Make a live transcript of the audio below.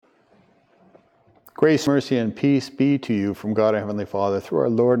Grace, mercy, and peace be to you from God our Heavenly Father through our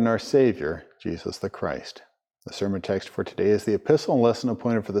Lord and our Savior, Jesus the Christ. The sermon text for today is the epistle and lesson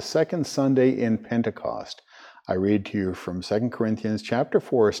appointed for the second Sunday in Pentecost. I read to you from 2 Corinthians chapter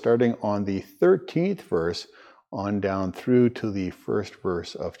 4, starting on the 13th verse on down through to the first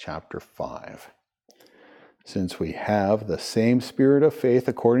verse of chapter 5. Since we have the same spirit of faith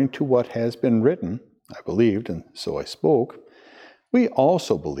according to what has been written, I believed, and so I spoke, we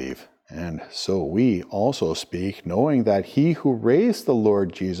also believe, and so we also speak, knowing that he who raised the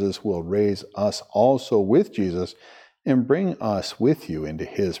Lord Jesus will raise us also with Jesus and bring us with you into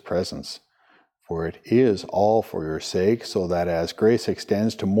his presence. For it is all for your sake, so that as grace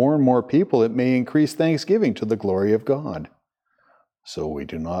extends to more and more people, it may increase thanksgiving to the glory of God. So we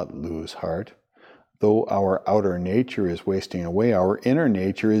do not lose heart. Though our outer nature is wasting away, our inner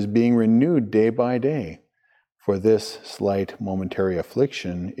nature is being renewed day by day. For this slight momentary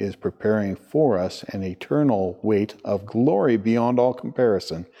affliction is preparing for us an eternal weight of glory beyond all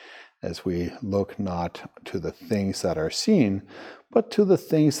comparison, as we look not to the things that are seen, but to the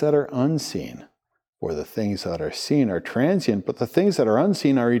things that are unseen. For the things that are seen are transient, but the things that are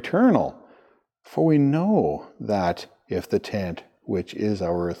unseen are eternal. For we know that if the tent, which is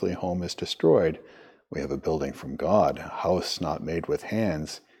our earthly home, is destroyed, we have a building from God, a house not made with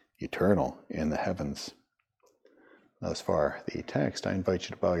hands, eternal in the heavens. Thus far, the text. I invite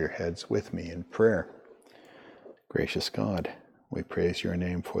you to bow your heads with me in prayer. Gracious God, we praise your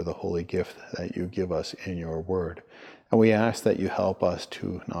name for the holy gift that you give us in your word. And we ask that you help us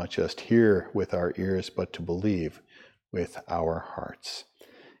to not just hear with our ears, but to believe with our hearts.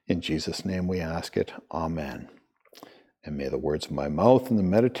 In Jesus' name we ask it. Amen. And may the words of my mouth and the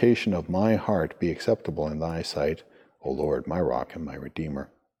meditation of my heart be acceptable in thy sight, O Lord, my rock and my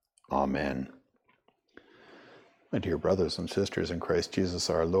redeemer. Amen. My dear brothers and sisters in Christ Jesus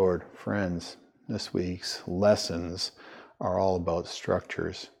our Lord, friends, this week's lessons are all about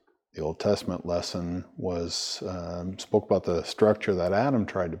structures. The Old Testament lesson spoke about the structure that Adam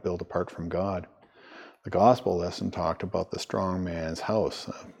tried to build apart from God. The Gospel lesson talked about the strong man's house,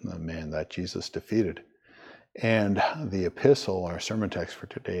 the man that Jesus defeated. And the epistle, our sermon text for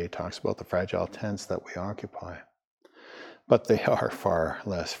today, talks about the fragile tents that we occupy. But they are far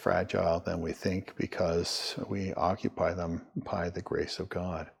less fragile than we think because we occupy them by the grace of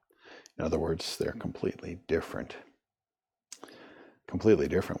God. In other words, they're completely different. Completely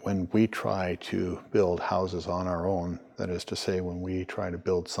different. When we try to build houses on our own, that is to say, when we try to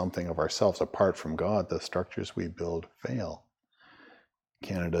build something of ourselves apart from God, the structures we build fail.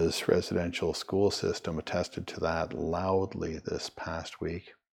 Canada's residential school system attested to that loudly this past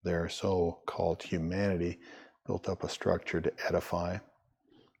week. Their so-called humanity built up a structure to edify,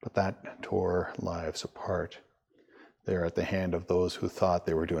 but that tore lives apart. There, at the hand of those who thought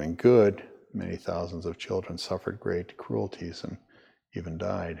they were doing good, many thousands of children suffered great cruelties and even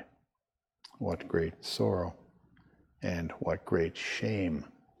died. What great sorrow and what great shame.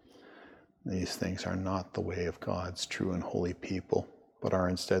 These things are not the way of God's true and holy people, but are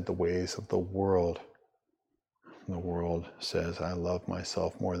instead the ways of the world. The world says, I love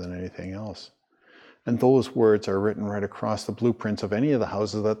myself more than anything else. And those words are written right across the blueprints of any of the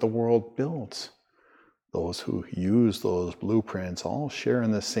houses that the world builds. Those who use those blueprints all share in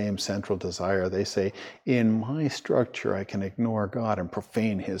the same central desire. They say, in my structure, I can ignore God and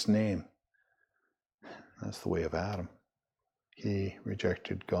profane his name. That's the way of Adam. He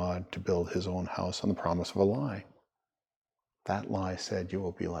rejected God to build his own house on the promise of a lie. That lie said, you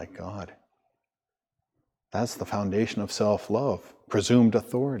will be like God. That's the foundation of self-love, presumed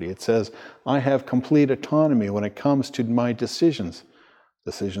authority. It says, I have complete autonomy when it comes to my decisions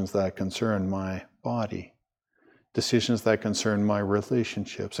that concern my body, decisions that concern my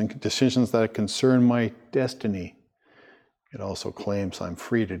relationships, and decisions that concern my destiny. It also claims I'm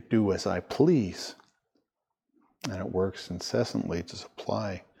free to do as I please. And it works incessantly to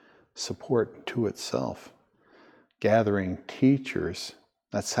supply support to itself, gathering teachers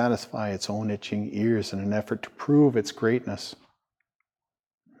that satisfy its own itching ears in an effort to prove its greatness.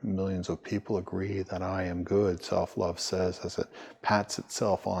 Millions of people agree that I am good, self-love says, as it pats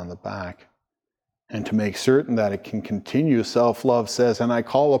itself on the back. And to make certain that it can continue, self-love says, and I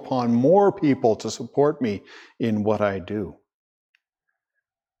call upon more people to support me in what I do.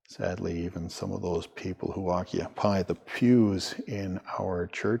 Sadly, even some of those people who occupy the pews in our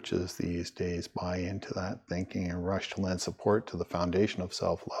churches these days buy into that thinking and rush to lend support to the foundation of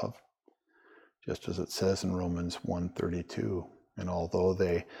self-love, just as it says in Romans 1:32. And although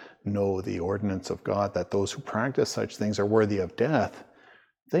they know the ordinance of God that those who practice such things are worthy of death,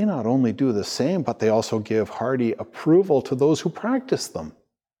 they not only do the same, but they also give hearty approval to those who practice them.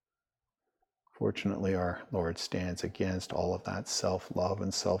 Fortunately, our Lord stands against all of that self-love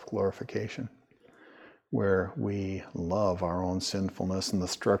and self-glorification, where we love our own sinfulness and the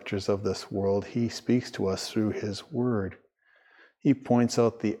structures of this world. He speaks to us through his word. He points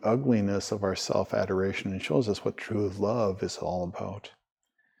out the ugliness of our self-adoration and shows us what true love is all about.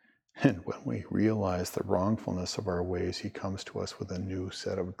 And when we realize the wrongfulness of our ways, he comes to us with a new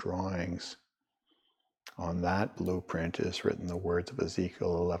set of drawings. On that blueprint is written the words of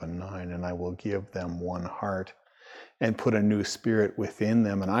Ezekiel 11:9, and I will give them one heart and put a new spirit within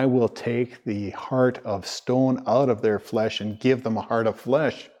them, and I will take the heart of stone out of their flesh and give them a heart of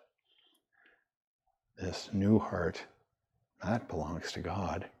flesh. This new heart, that belongs to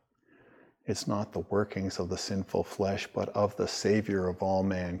God. It's not the workings of the sinful flesh, but of the Savior of all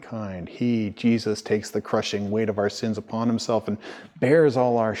mankind. He, Jesus, takes the crushing weight of our sins upon himself and bears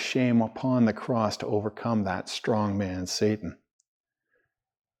all our shame upon the cross to overcome that strong man, Satan.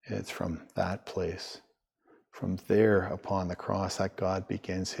 It's from that place, from there upon the cross, that God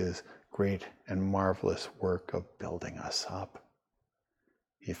begins his great and marvelous work of building us up.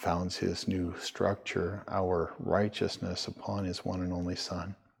 He founds his new structure, our righteousness, upon his one and only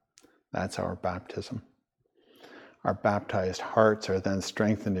Son. That's our baptism. Our baptized hearts are then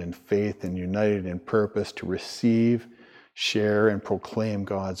strengthened in faith and united in purpose to receive, share, and proclaim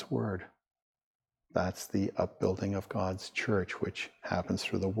God's word. That's the upbuilding of God's church, which happens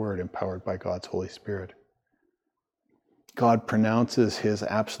through the word empowered by God's Holy Spirit. God pronounces his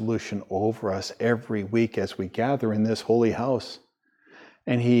absolution over us every week as we gather in this holy house.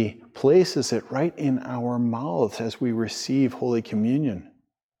 And he places it right in our mouths as we receive Holy Communion.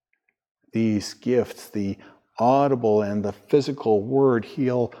 These gifts, the audible and the physical word,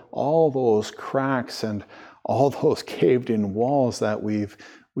 heal all those cracks and all those caved-in walls that we've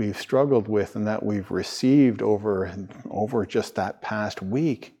struggled with and that we've received over just that past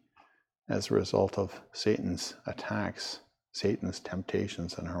week as a result of Satan's attacks, Satan's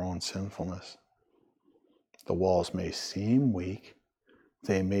temptations, and our own sinfulness. The walls may seem weak,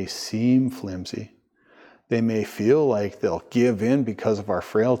 they may seem flimsy, they may feel like they'll give in because of our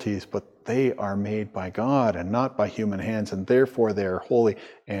frailties, but they are made by God and not by human hands, and therefore they are holy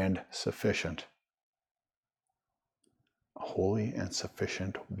and sufficient. A holy and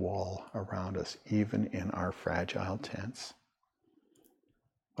sufficient wall around us, even in our fragile tents.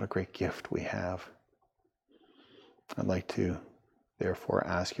 What a great gift we have. I'd like to therefore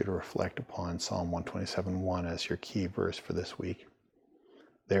ask you to reflect upon Psalm 127:1 as your key verse for this week.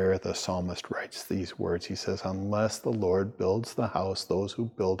 There the psalmist writes these words. He says, "Unless the Lord builds the house, those who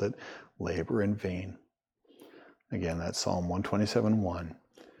build it labor in vain." Again, that's Psalm 127:1.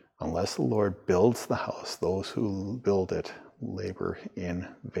 Unless the Lord builds the house, those who build it labor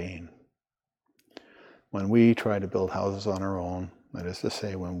in vain. When we try to build houses on our own, that is to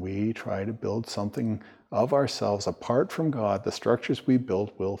say, when we try to build something of ourselves apart from God, the structures we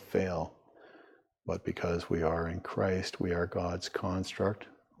build will fail. But because we are in Christ, we are God's construct,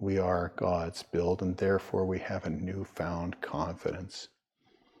 we are God's build, and therefore we have a newfound confidence.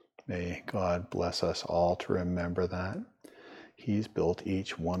 May God bless us all to remember that. He's built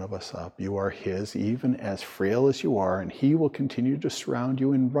each one of us up. You are his, even as frail as you are, and he will continue to surround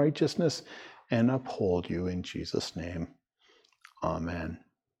you in righteousness and uphold you in Jesus' name. Amen.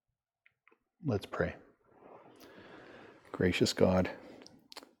 Let's pray. Gracious God,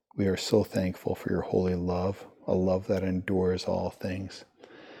 we are so thankful for your holy love, a love that endures all things.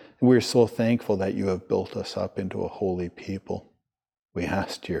 And we are so thankful that you have built us up into a holy people. We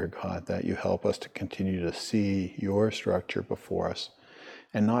ask, dear God, that you help us to continue to see your structure before us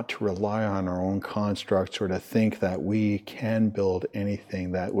and not to rely on our own constructs or to think that we can build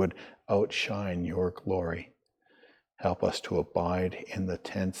anything that would outshine your glory. Help us to abide in the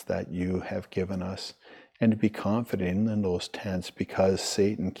tents that you have given us and to be confident in those tents because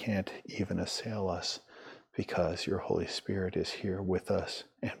Satan can't even assail us, because your Holy Spirit is here with us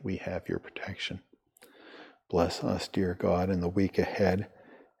and we have your protection. Bless us, dear God, in the week ahead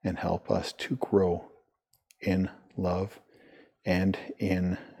and help us to grow in love and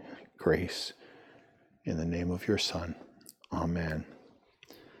in grace. In the name of your Son, amen.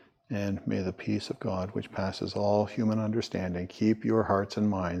 And may the peace of God, which passes all human understanding, keep your hearts and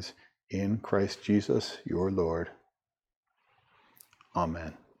minds in Christ Jesus, your Lord.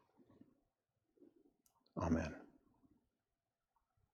 Amen. Amen.